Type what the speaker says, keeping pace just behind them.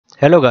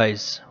Hello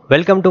guys,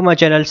 welcome to my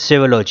channel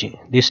Civilology,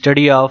 the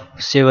study of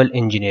civil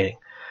engineering.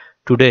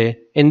 Today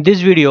in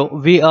this video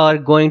we are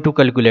going to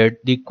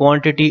calculate the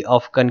quantity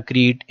of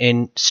concrete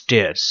in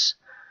stairs.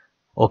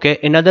 Okay,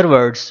 in other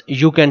words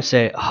you can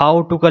say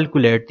how to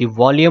calculate the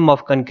volume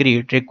of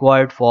concrete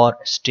required for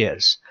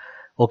stairs.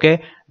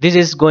 Okay, this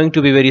is going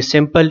to be very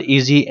simple,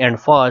 easy and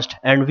fast,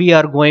 and we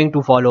are going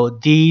to follow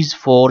these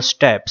 4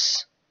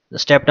 steps. The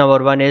step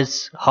number 1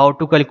 is how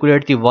to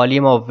calculate the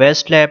volume of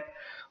west slab.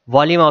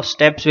 Volume of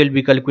steps will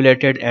be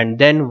calculated, and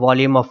then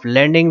volume of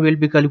landing will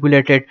be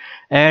calculated,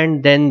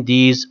 and then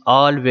these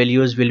all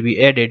values will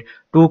be added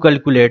to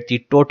calculate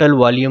the total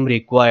volume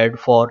required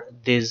for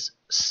these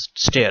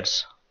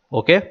stairs.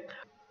 Okay,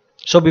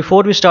 so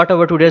before we start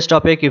our today's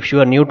topic, if you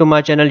are new to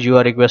my channel, you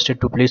are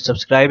requested to please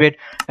subscribe it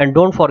and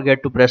don't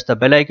forget to press the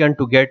bell icon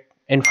to get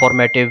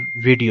informative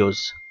videos.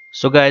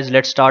 So guys,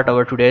 let's start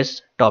our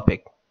today's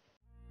topic.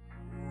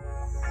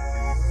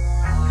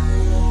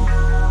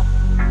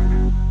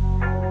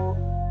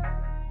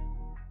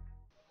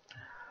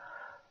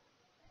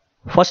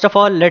 First of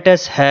all, let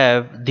us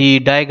have the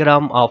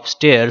diagram of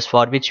stairs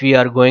for which we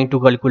are going to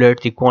calculate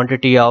the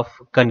quantity of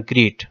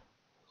concrete.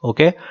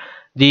 Okay,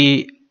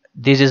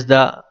 this is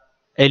the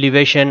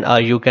elevation, or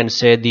you can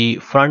say the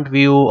front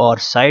view or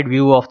side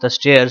view of the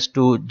stairs,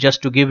 to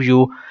just to give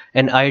you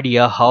an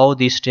idea how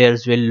the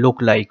stairs will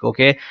look like.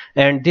 Okay,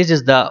 and this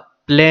is the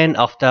plane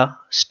of the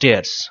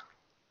stairs.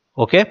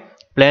 Okay,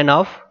 plane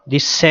of the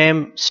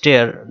same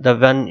stair, the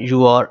one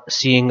you are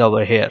seeing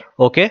over here.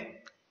 Okay,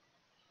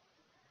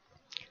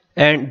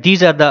 and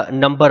these are the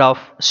number of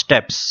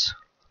steps: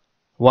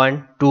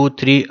 1 2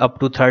 3 up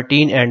to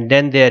 13, and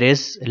then there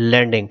is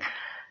landing.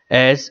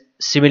 As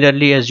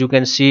similarly as you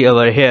can see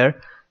over here,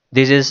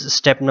 this is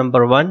step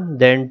number 1,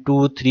 then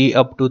 2 3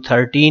 up to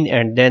 13,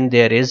 and then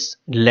there is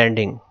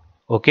landing.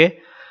 Okay,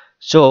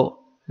 so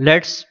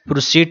let's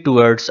proceed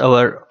towards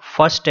our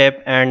first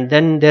step, and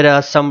then there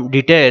are some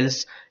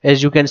details.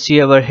 As you can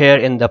see over here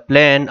in the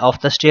plan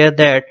of the stair,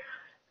 that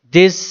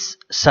this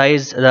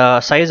size,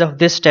 the size of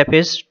this step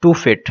is 2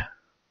 feet.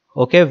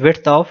 Okay,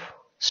 width of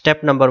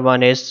step number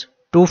 1 is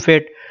 2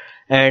 feet,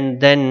 and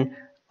then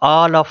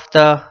all of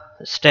the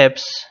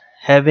steps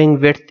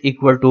having width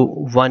equal to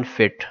 1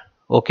 foot.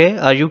 Okay,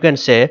 or you can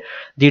say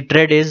the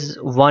tread is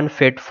 1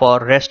 foot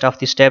for rest of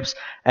the steps,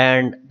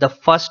 and the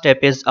first step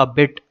is a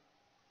bit,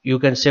 you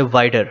can say,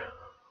 wider.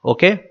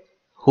 Okay,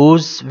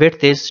 whose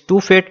width is 2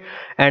 feet,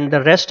 and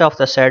the rest of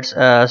the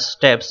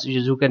steps,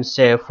 you can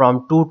say,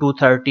 from 2 to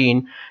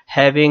 13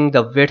 having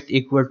the width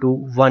equal to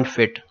 1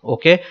 foot.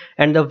 Okay,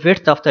 and the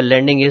width of the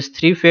landing is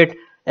 3 feet,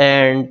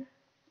 and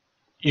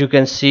you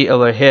can see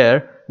over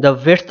here the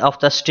width of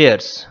the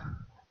stairs,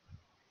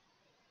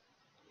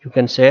 you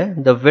can say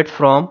the width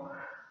from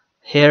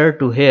here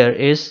to here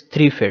is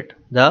 3 feet.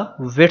 The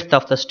width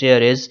of the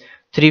stair is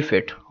 3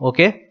 feet.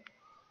 Okay,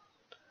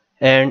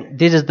 and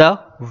this is the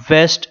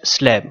west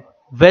slab.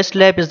 West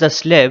slab is the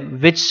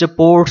slab which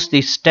supports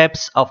the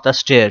steps of the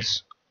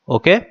stairs.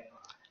 Okay,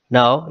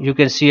 now you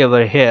can see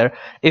over here,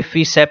 if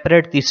we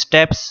separate the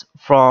steps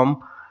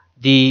from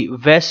the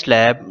west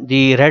slab,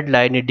 the red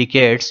line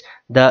indicates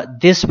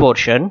this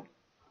portion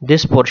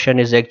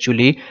is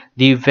actually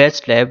the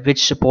west slab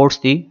which supports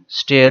the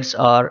stairs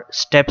or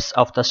steps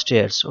of the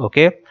stairs.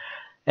 Okay,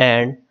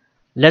 and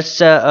let's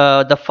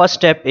the first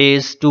step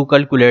is to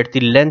calculate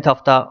the length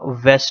of the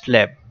west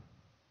slab.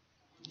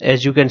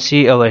 As you can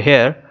see over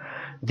here,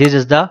 this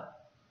is the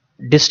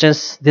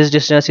distance. This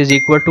distance is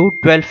equal to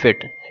 12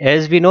 feet.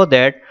 As we know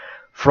that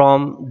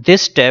from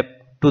this step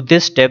to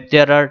this step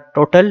there are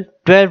total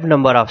 12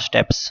 number of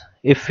steps.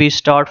 If we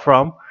start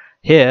from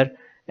here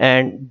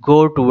and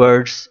go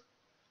towards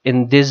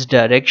in this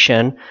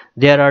direction,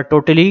 there are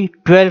totally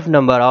 12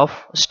 number of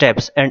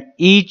steps, and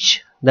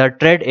the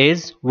tread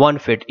is 1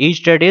 foot.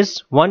 Each tread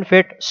is 1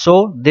 foot,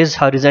 so this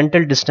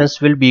horizontal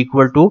distance will be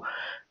equal to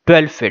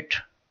 12 feet.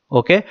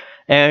 Okay,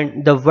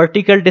 and the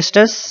vertical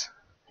distance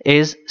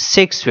is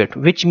 6 feet,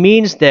 which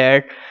means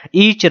that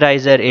each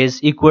riser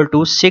is equal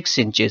to 6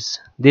 inches.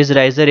 This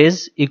riser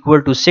is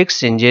equal to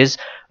 6 inches,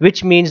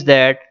 which means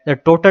that the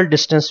total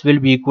distance will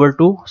be equal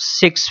to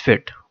 6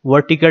 feet.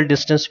 Vertical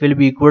distance will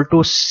be equal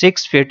to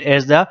 6 feet,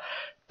 as the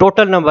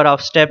total number of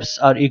steps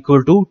are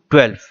equal to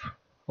 12.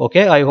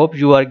 Okay, I hope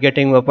you are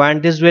getting my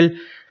point. This will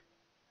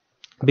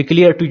be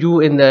clear to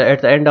you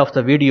at the end of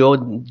the video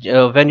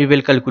when you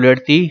will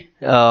calculate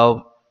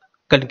the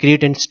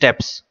concrete in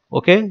steps.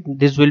 Okay,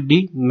 this will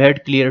be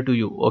made clear to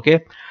you.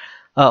 Okay,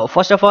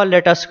 first of all,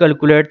 let us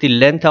calculate the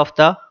length of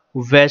the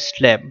west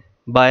slab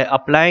by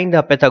applying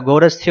the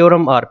Pythagoras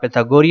theorem or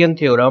Pythagorean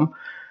theorem.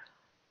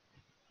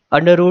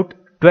 Under root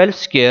 12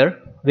 square,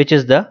 which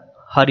is the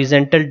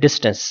horizontal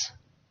distance,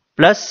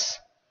 plus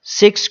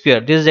 6 square,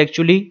 this is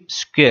actually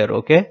square.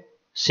 Okay,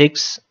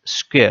 6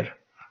 square.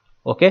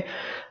 Okay,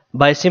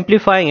 by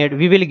simplifying it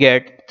we will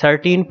get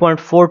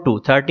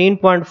 13.42.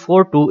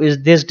 13.42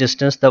 is this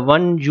distance, the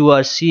one you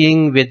are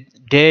seeing with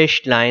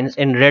dashed lines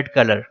in red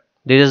color.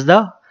 This is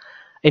the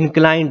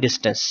inclined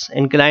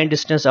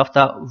distance of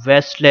the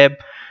west slab,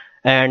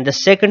 And the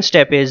second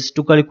step is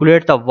to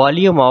calculate the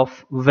volume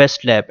of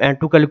west slab, and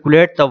to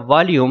calculate the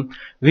volume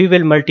we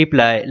will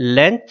multiply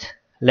length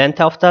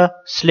of the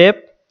slab,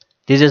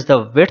 this is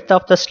the width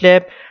of the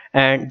slab,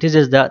 and this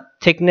is the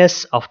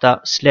thickness of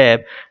the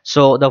slab.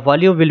 So the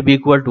volume will be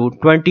equal to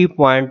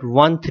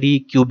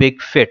 20.13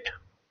 cubic feet.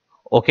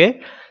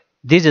 Okay,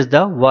 this is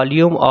the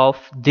volume of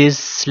this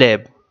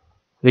slab,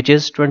 which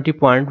is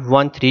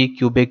 20.13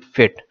 cubic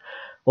feet.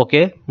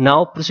 Okay,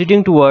 now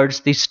proceeding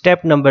towards the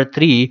step number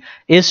 3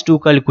 is to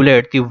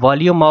calculate the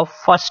volume of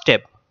first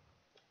step.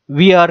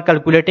 We are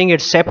calculating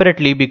it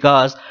separately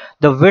because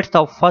the width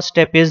of first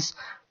step is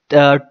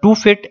 2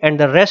 feet and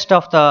the rest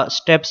of the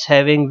steps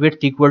having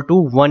width equal to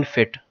 1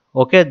 feet.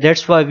 Okay,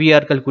 that's why we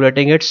are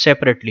calculating it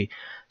separately.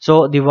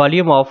 So the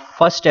volume of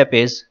first step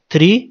is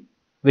 3,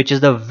 which is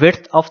the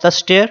width of the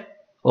stair.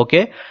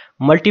 Okay,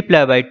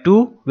 multiply by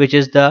 2, which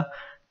is the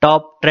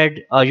top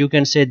tread, or you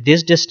can say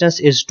this distance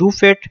is 2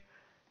 feet.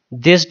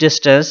 This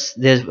distance,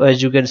 this,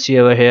 as you can see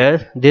over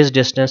here, this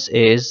distance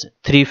is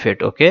 3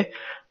 feet. Okay,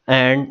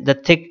 and the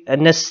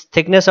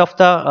thickness of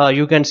the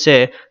you can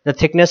say the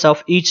thickness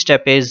of each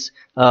step is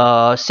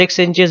 6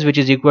 inches, which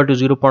is equal to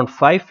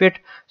 0.5 feet.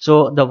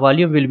 So the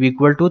volume will be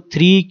equal to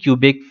 3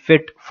 cubic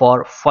feet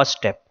for first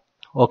step.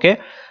 Okay,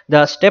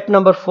 the step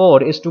number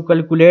 4 is to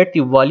calculate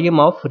the volume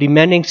of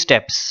remaining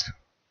steps.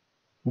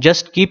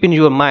 Just keep in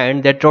your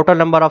mind that total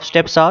number of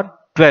steps are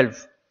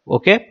 12.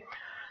 Okay,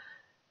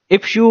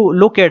 if you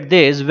look at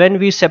this, when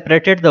we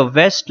separated the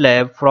west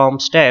slab from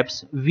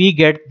steps, we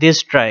get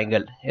this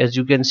triangle. As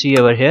you can see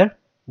over here,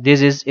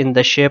 this is in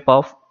the shape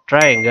of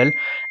triangle,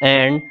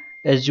 and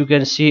as you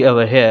can see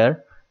over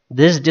here,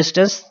 this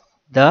distance,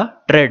 the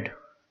tread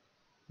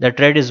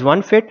is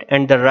 1 feet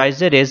and the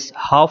riser is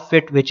half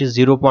feet, which is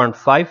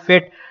 0.5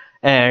 feet.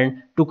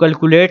 And to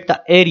calculate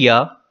the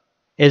area,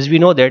 as we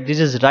know that this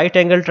is right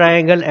angle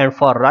triangle, and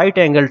for right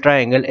angle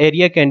triangle,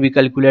 area can be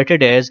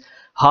calculated as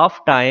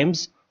half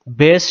times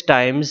base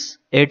times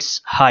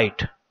its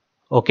height.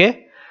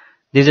 Okay,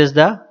 this is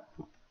the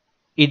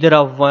either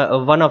of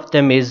one of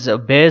them is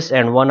base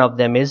and one of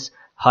them is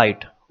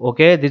height.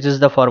 Okay, this is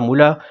the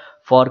formula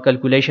for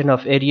calculation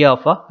of area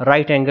of a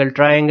right angle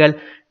triangle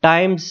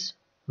times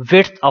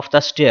width of the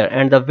stair,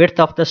 and the width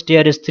of the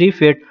stair is 3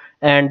 feet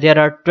and there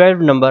are 12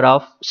 number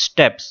of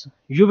steps.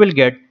 You will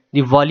get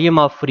the volume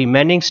of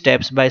remaining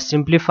steps by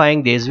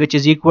simplifying this, which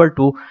is equal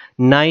to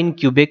 9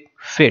 cubic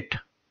feet.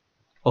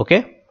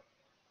 Okay,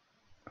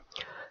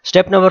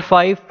 step number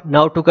 5,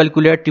 now to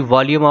calculate the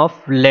volume of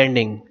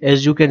landing.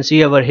 As you can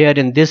see over here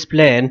in this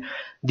plane,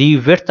 the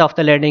width of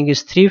the landing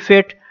is 3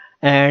 feet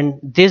and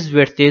this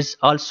width is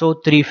also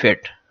 3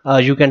 feet.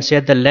 You can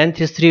say the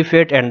length is 3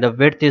 feet and the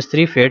width is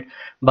 3 feet.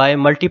 By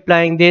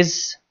multiplying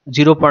this,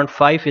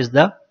 0.5 is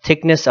the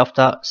thickness of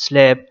the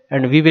slab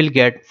and we will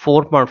get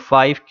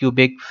 4.5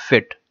 cubic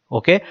feet.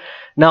 Okay,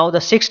 now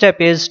the sixth step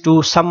is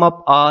to sum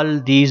up all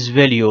these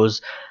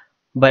values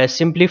by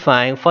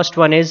simplifying. First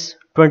one is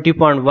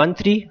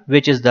 20.13,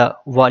 which is the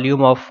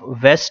volume of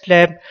west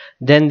slab,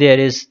 then there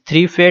is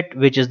 3 feet,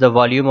 which is the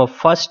volume of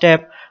first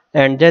step,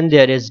 and then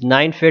there is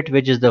 9 feet,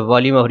 which is the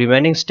volume of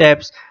remaining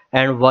steps,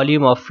 and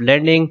volume of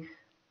landing.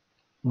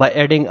 By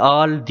adding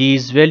all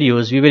these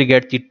values, we will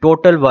get the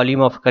total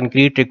volume of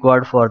concrete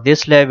required for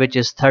this slab, which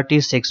is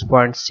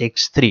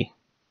 36.63.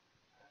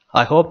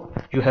 I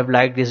hope you have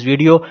liked this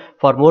video.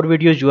 For more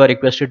videos, you are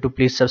requested to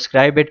please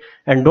subscribe it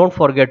and don't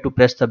forget to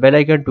press the bell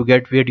icon to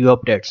get video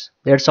updates.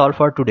 That's all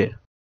for today.